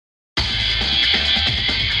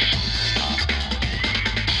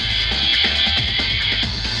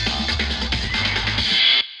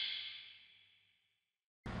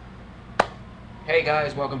Hey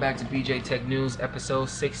guys, welcome back to BJ Tech News episode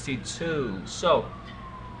 62. So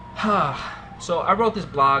I wrote this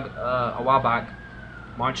blog a while back,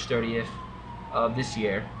 March 30th of this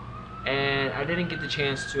year, and I didn't get the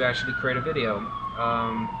chance to actually create a video.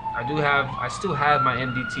 I still have my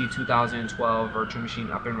MDT 2012 virtual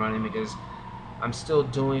machine up and running because I'm still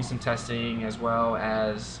doing some testing, as well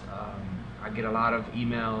as I get a lot of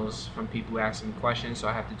emails from people asking questions, so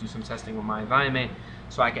I have to do some testing with my environment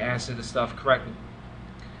so I can answer the stuff correctly.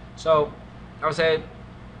 So I would say,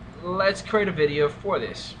 let's create a video for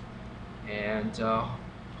this, and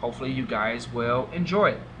hopefully you guys will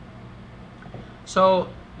enjoy it. So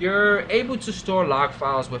you're able to store log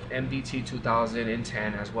files with MDT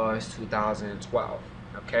 2010 as well as 2012.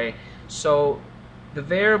 Okay, so the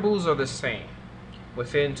variables are the same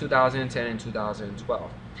within 2010 and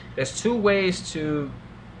 2012. There's two ways to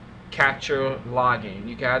capture logging.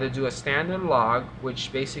 You can either do a standard log,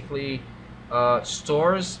 which basically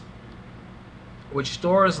stores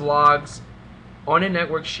logs on a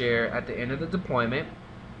network share at the end of the deployment,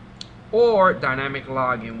 or dynamic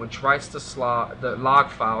logging, which writes the log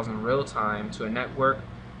files in real time to a network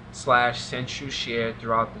 / central share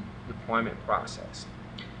throughout the deployment process.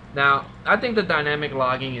 Now, I think the dynamic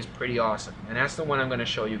logging is pretty awesome, and that's the one I'm going to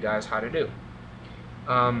show you guys how to do.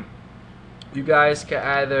 You guys can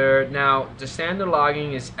either, now the standard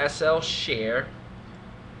logging is SL share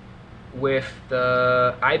with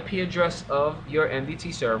the IP address of your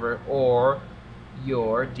MDT server or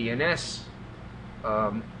your DNS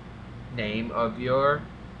name of your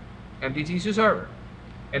MDT server,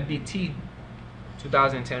 MDT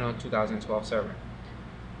 2010 or 2012 server.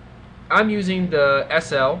 I'm using the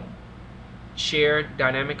SL share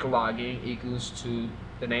dynamic logging equals to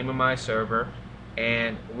the name of my server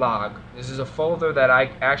and log. This is a folder that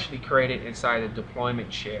I actually created inside the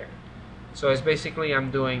deployment share. So it's basically, I'm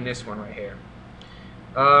doing this one right here.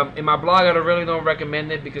 In my blog, I really don't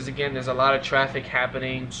recommend it because, again, there's a lot of traffic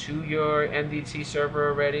happening to your MDT server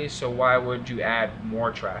already, so why would you add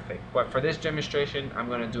more traffic? But for this demonstration, I'm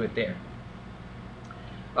going to do it there.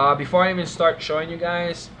 Before I even start showing you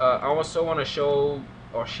guys, I also want to show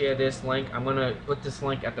or share this link. I'm going to put this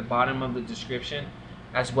link at the bottom of the description,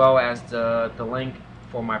 as well as the link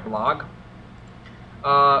for my blog.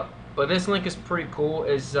 But this link is pretty cool.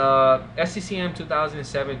 It's SCCM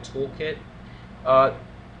 2007 toolkit.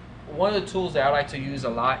 One of the tools that I like to use a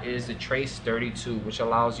lot is the Trace32, which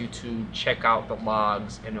allows you to check out the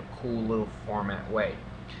logs in a cool little format way.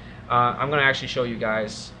 I'm going to actually show you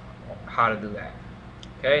guys how to do that.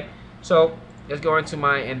 Okay, so let's go into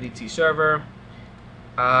my MDT server.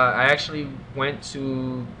 I actually went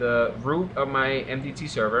to the root of my MDT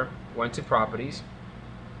server, went to properties,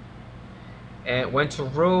 and went to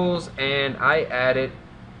rules, and I added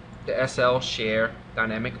the SL share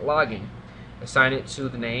dynamic logging. Assign it to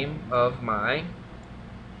the name of my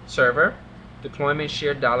server, deployment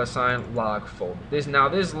share $log folder. This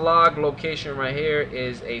log location right here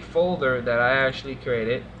is a folder that I actually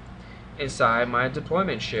created inside my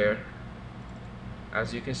deployment share.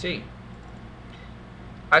 As you can see,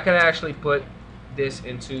 I could actually put this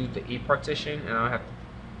into the E partition, and I don't have to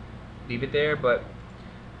leave it there, but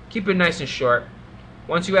keep it nice and short.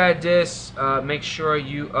 Once you add this, make sure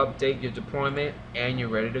you update your deployment and you're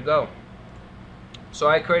ready to go. So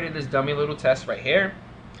I created this dummy little test right here.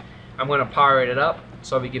 I'm going to power it up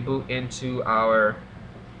so we can boot into our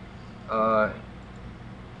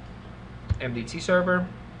MDT server.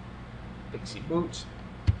 Pixie boot.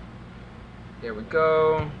 There we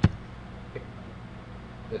go. Pick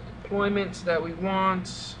the deployments that we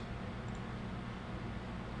want.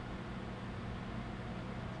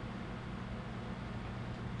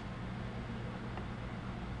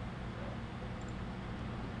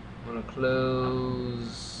 I'm going to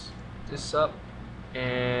close this up,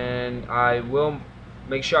 and I will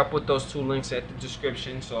make sure I put those two links at the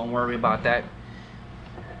description, so don't worry about that.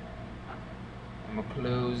 I'm going to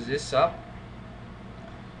close this up.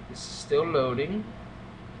 This is still loading.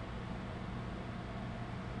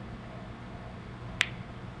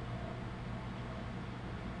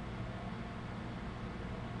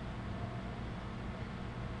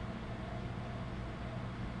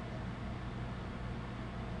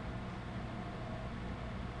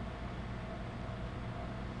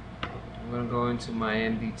 I'm going to go into my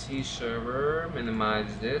MDT server, minimize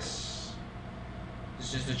this.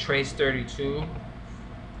 This is the Trace32,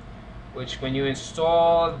 which when you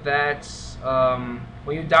install that,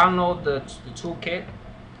 when you download the toolkit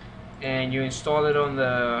and you install it on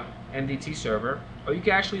the MDT server, or you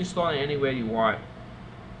can actually install it anywhere you want,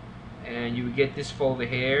 and you would get this folder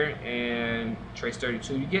here and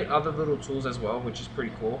Trace32. You get other little tools as well, which is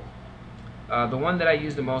pretty cool. The one that I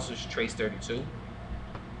use the most is Trace32.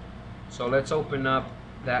 So let's open up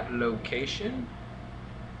that location,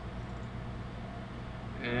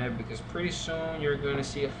 and because pretty soon you're going to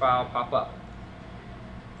see a file pop up.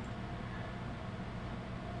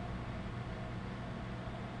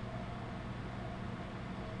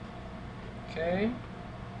 Okay,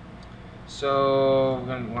 so we're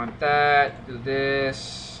going to want that, do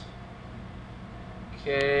this.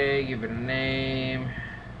 Okay, give it a name.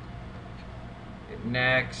 Hit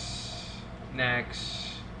next,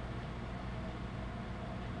 next,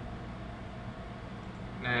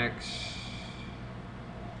 next.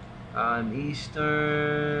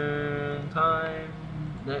 Eastern time.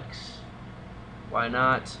 Next. Why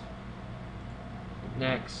not?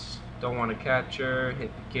 Next. Don't want to capture.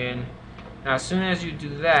 Hit begin. Now, as soon as you do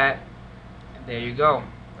that, there you go.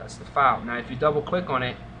 That's the file. Now, if you double click on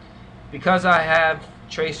it, because I have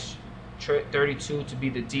Trace32 to be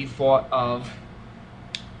the default of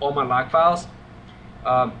all my log files,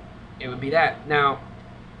 it would be that. Now,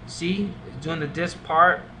 see, it's doing the disk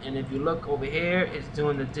part, and if you look over here, it's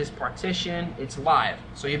doing the disk partition. It's live,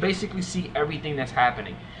 so you basically see everything that's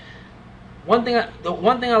happening. The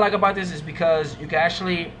one thing I like about this is because you can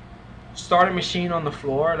actually start a machine on the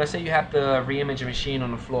floor. Let's say you have to reimage a machine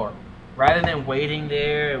on the floor, rather than waiting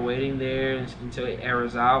there until it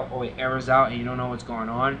errors out, or it errors out and you don't know what's going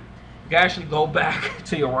on. You can actually go back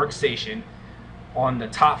to your workstation on the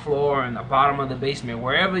top floor and the bottom of the basement,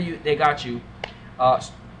 wherever they got you.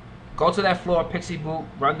 Go to that floor, pixie boot,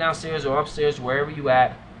 run downstairs or upstairs, wherever you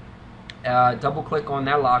at. Double click on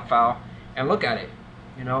that log file and look at it.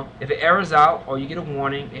 You know, if it errors out or you get a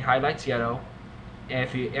warning, it highlights yellow, and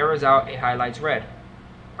if it errors out, it highlights red.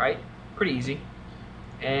 Right? Pretty easy.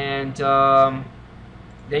 And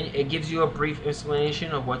then it gives you a brief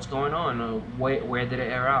explanation of what's going on, or where did it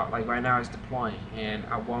error out. Like right now, it's deploying, and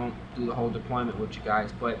I won't do the whole deployment with you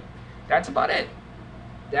guys, but that's about it.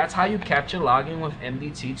 That's how you capture logging with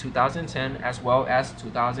MDT 2010 as well as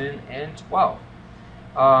 2012.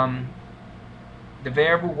 The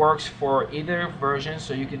variable works for either version,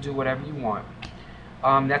 so you can do whatever you want.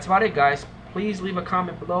 That's about it, guys. Please leave a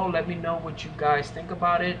comment below. Let me know what you guys think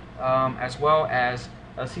about it, as well as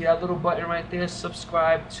see that little button right there,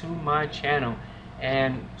 subscribe to my channel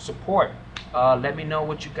and support. Let me know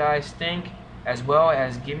what you guys think, as well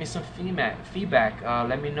as give me some feedback.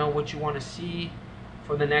 Let me know what you want to see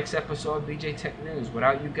for the next episode of BJ Tech News.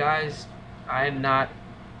 Without you guys, I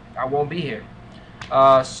won't be here.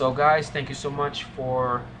 So guys, thank you so much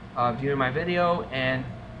for viewing my video, and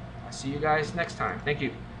I'll see you guys next time. Thank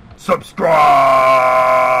you. Subscribe.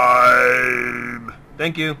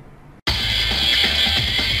 Thank you.